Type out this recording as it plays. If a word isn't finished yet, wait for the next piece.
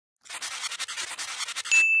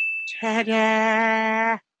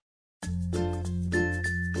Ta-da!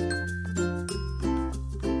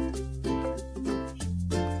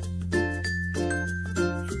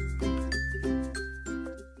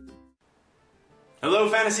 Hello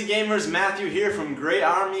fantasy gamers, Matthew here from Grey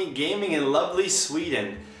Army Gaming in lovely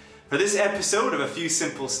Sweden. For this episode of A Few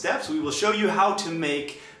Simple Steps, we will show you how to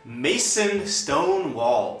make mason stone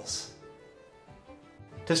walls.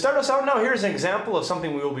 To start us out now, here's an example of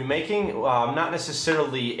something we will be making, not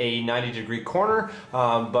necessarily a 90-degree corner,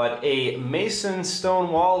 but a mason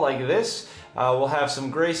stone wall like this. We'll have some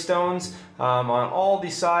gray stones on all the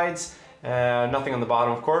sides. Nothing on the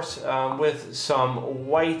bottom, of course, with some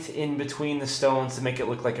white in between the stones to make it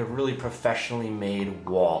look like a really professionally made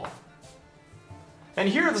wall. And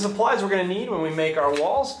here are the supplies we're going to need when we make our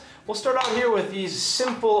walls. We'll start out here with these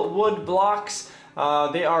simple wood blocks.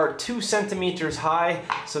 They are 2 centimeters high,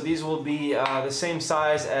 so these will be the same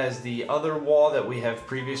size as the other wall that we have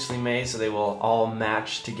previously made, so they will all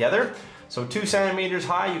match together. So 2 centimeters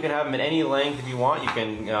high. You can have them at any length if you want. You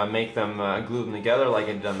can make them, glue them together like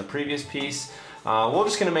I did on the previous piece. We're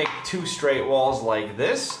just going to make 2 straight walls like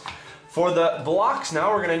this. For the blocks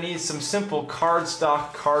now, we're going to need some simple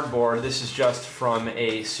cardstock cardboard. This is just from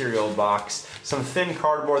a cereal box. Some thin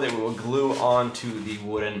cardboard that we will glue onto the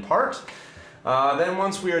wooden part. Then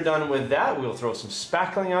once we are done with that, we'll throw some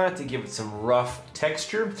spackling on it to give it some rough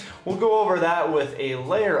texture. We'll go over that with a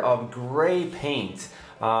layer of gray paint.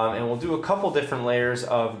 And we'll do a couple different layers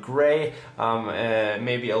of gray,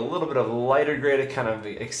 maybe a little bit of lighter gray to kind of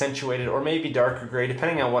accentuate it, or maybe darker gray,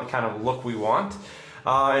 depending on what kind of look we want.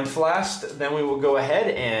 And last, then we will go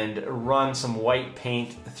ahead and run some white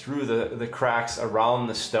paint through the cracks around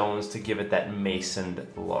the stones to give it that masoned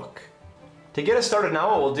look. To get us started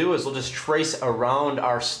now, what we'll do is we'll just trace around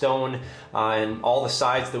our stone and all the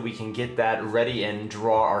sides that we can get that ready and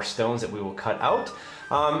draw our stones that we will cut out.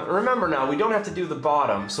 Remember now, we don't have to do the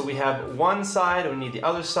bottom, so we have one side, we need the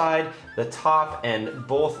other side, the top, and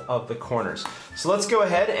both of the corners. So let's go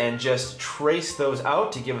ahead and just trace those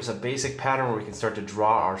out to give us a basic pattern where we can start to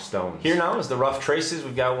draw our stones. Here now is the rough traces.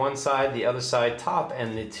 We've got one side, the other side, top,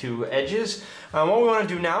 and the 2 edges. What we want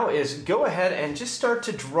to do now is go ahead and just start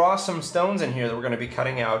to draw some stones in here that we're going to be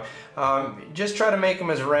cutting out. Just try to make them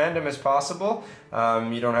as random as possible.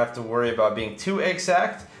 You don't have to worry about being too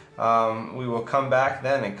exact. We will come back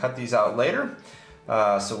then and cut these out later.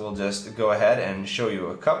 So we'll just go ahead and show you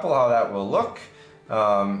a couple how that will look.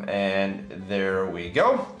 And there we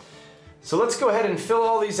go. So let's go ahead and fill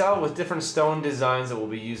all these out with different stone designs that we'll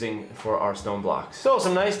be using for our stone blocks. So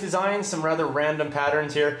some nice designs, some rather random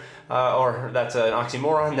patterns here, or that's an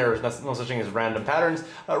oxymoron. There's no such thing as random patterns.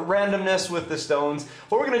 Randomness with the stones.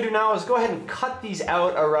 What we're going to do now is go ahead and cut these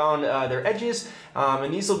out around their edges,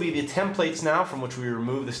 and these will be the templates now from which we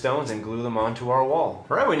remove the stones and glue them onto our wall.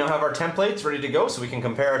 All right, we now have our templates ready to go, so we can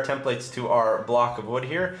compare our templates to our block of wood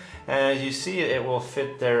here. And as you see, it will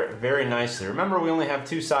fit there very nicely. Remember, we only have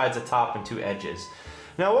 2 sides, a top and 2 edges.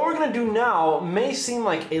 Now what we're going to do now may seem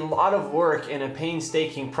like a lot of work and a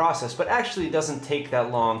painstaking process, but actually it doesn't take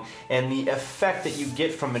that long, and the effect that you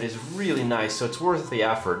get from it is really nice, so it's worth the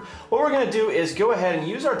effort. What we're going to do is go ahead and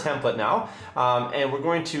use our template now, and we're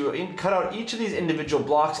going to cut out each of these individual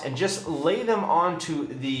blocks and just lay them onto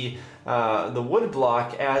the wood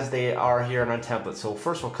block as they are here on our template. So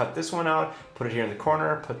first we'll cut this one out, put it here in the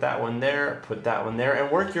corner, put that one there, put that one there,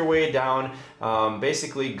 and work your way down,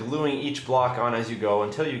 basically gluing each block on as you go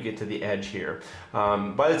until you get to the edge here.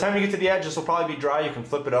 By the time you get to the edge, this will probably be dry. You can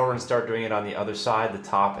flip it over and start doing it on the other side, the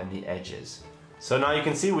top and the edges. So now you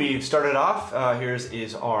can see we've started off.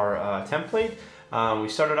 Here's our template. We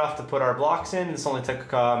started off to put our blocks in. This only took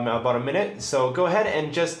about a minute. So go ahead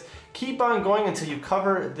and just keep on going until you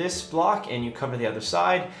cover this block and you cover the other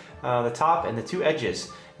side, the top and the 2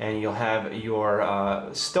 edges. And you'll have your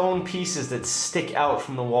stone pieces that stick out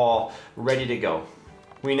from the wall ready to go.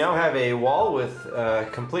 We now have a wall with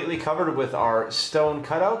completely covered with our stone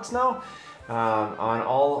cutouts now on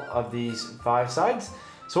all of these 5 sides.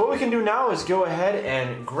 So what we can do now is go ahead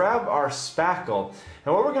and grab our spackle.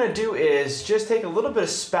 And what we're going to do is just take a little bit of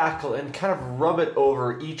spackle and kind of rub it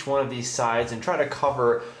over each one of these sides and try to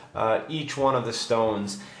cover each one of the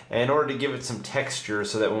stones in order to give it some texture,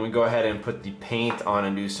 so that when we go ahead and put the paint on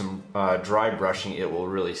and do some dry brushing, it will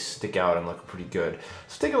really stick out and look pretty good.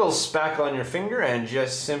 So take a little spackle on your finger and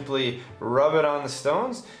just simply rub it on the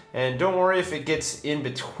stones. And don't worry if it gets in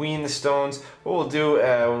between the stones. What we'll do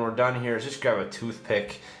when we're done here is just grab a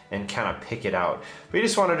toothpick and kind of pick it out. But you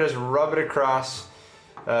just want to just rub it across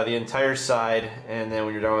the entire side, and then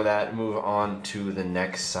when you're done with that, move on to the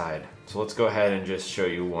next side. So let's go ahead and just show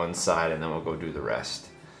you one side, and then we'll go do the rest.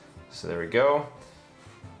 So there we go.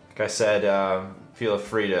 Like I said, feel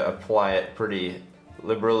free to apply it pretty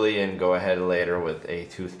liberally and go ahead later with a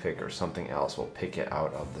toothpick or something else. We'll pick it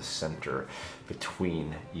out of the center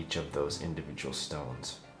between each of those individual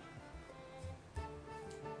stones.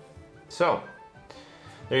 So,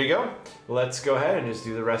 there you go. Let's go ahead and just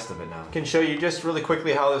do the rest of it now. I can show you just really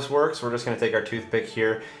quickly how this works. We're just going to take our toothpick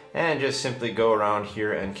here and just simply go around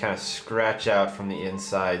here and kind of scratch out from the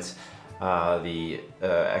insides the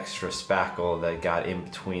extra spackle that got in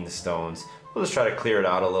between the stones. We'll just try to clear it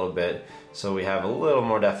out a little bit so we have a little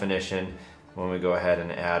more definition when we go ahead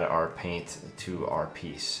and add our paint to our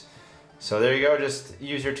piece. So there you go, just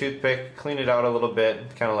use your toothpick, clean it out a little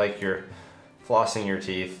bit, kind of like you're flossing your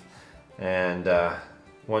teeth. And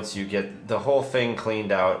once you get the whole thing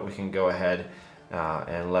cleaned out, we can go ahead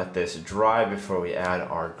and let this dry before we add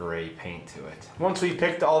our gray paint to it. Once we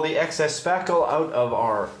picked all the excess spackle out of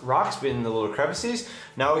our rocks in the little crevices,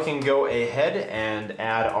 now we can go ahead and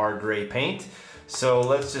add our gray paint. So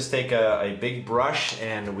let's just take a big brush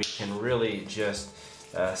and we can really just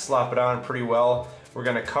slop it on pretty well. We're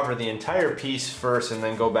going to cover the entire piece first and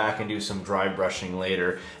then go back and do some dry brushing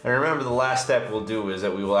later. And remember, the last step we'll do is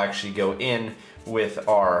that we will actually go in with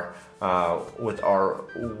our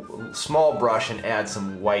small brush and add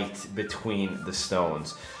some white between the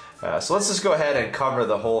stones. So let's just go ahead and cover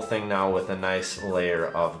the whole thing now with a nice layer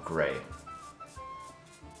of gray.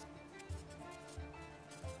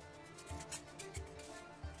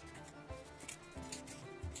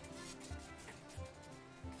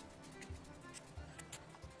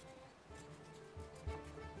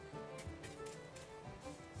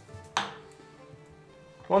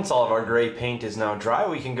 Once all of our gray paint is now dry,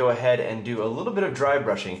 we can go ahead and do a little bit of dry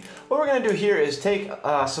brushing. What we're going to do here is take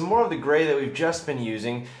some more of the gray that we've just been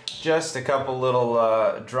using, just a couple little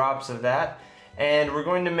drops of that, and we're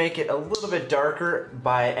going to make it a little bit darker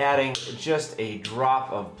by adding just a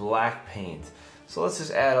drop of black paint. So let's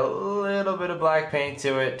just add a little bit of black paint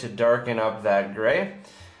to it to darken up that gray.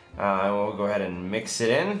 We'll go ahead and mix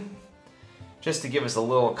it in, just to give us a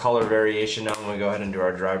little color variation now when we go ahead and do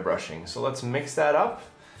our dry brushing. So let's mix that up.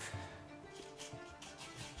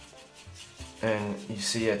 And you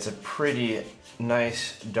see it's a pretty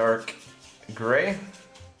nice dark gray.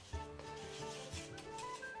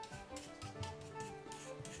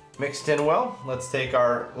 Mixed in well. Let's take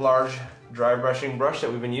our large dry brushing brush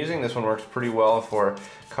that we've been using. This one works pretty well for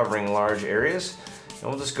covering large areas.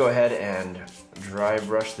 And we'll just go ahead and dry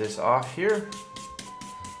brush this off here.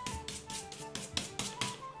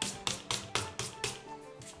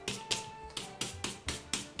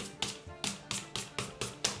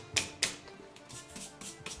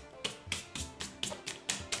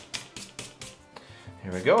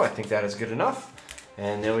 Here we go, I think that is good enough.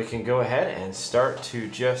 And then we can go ahead and start to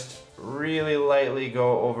just really lightly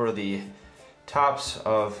go over the tops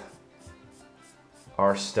of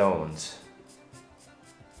our stones.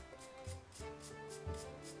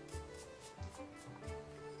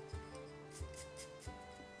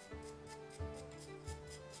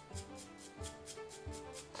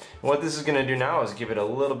 What this is going to do now is give it a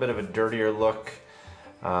little bit of a dirtier look.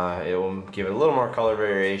 It will give it a little more color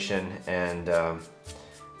variation, and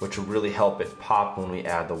which will really help it pop when we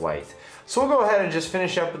add the white. So we'll go ahead and just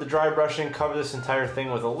finish up with the dry brushing, cover this entire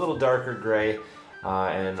thing with a little darker gray,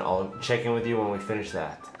 and I'll check in with you when we finish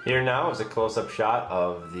that. Here now is a close-up shot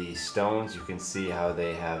of the stones. You can see how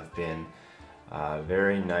they have been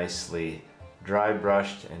very nicely dry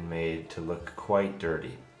brushed and made to look quite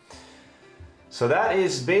dirty. So that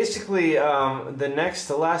is basically the next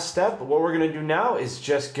to last step. What we're going to do now is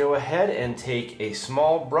just go ahead and take a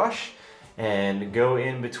small brush and go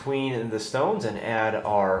in between the stones and add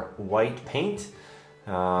our white paint,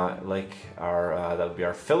 that would be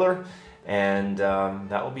our filler, and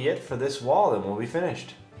that will be it for this wall, and we'll be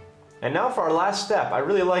finished. And now for our last step. I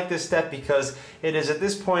really like this step because it is at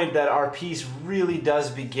this point that our piece really does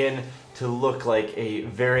begin to look like a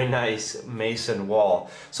very nice mason wall.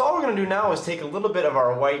 So all we're going to do now is take a little bit of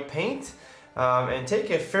our white paint and take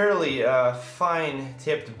a fairly fine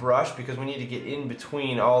tipped brush, because we need to get in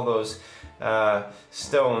between all those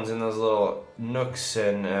stones and those little nooks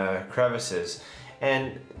and crevices.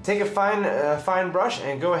 And take a fine brush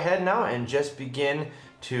and go ahead now and just begin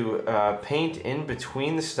to paint in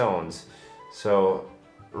between the stones. So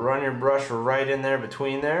run your brush right in there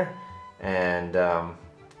between there, and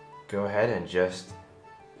go ahead and just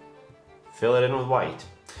fill it in with white.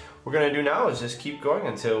 What we're going to do now is just keep going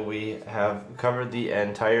until we have covered the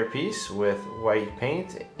entire piece with white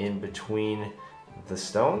paint in between the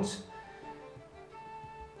stones.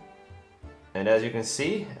 And as you can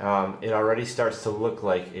see, it already starts to look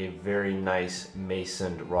like a very nice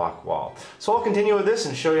masoned rock wall. So I'll continue with this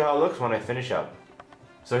and show you how it looks when I finish up.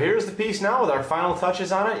 So here's the piece now with our final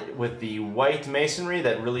touches on it, with the white masonry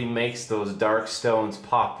that really makes those dark stones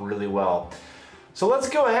pop really well. So let's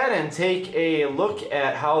go ahead and take a look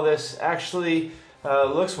at how this actually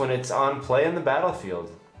looks when it's on play in the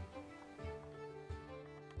battlefield.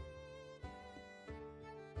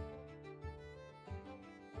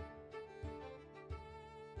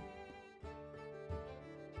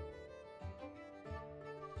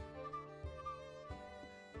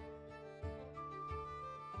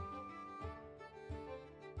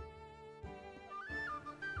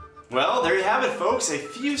 Well, there you have it, folks. A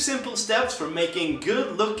few simple steps for making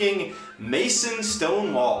good-looking mason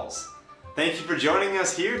stone walls. Thank you for joining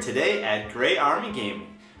us here today at Grey Army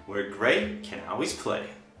Gaming, where Grey can always play.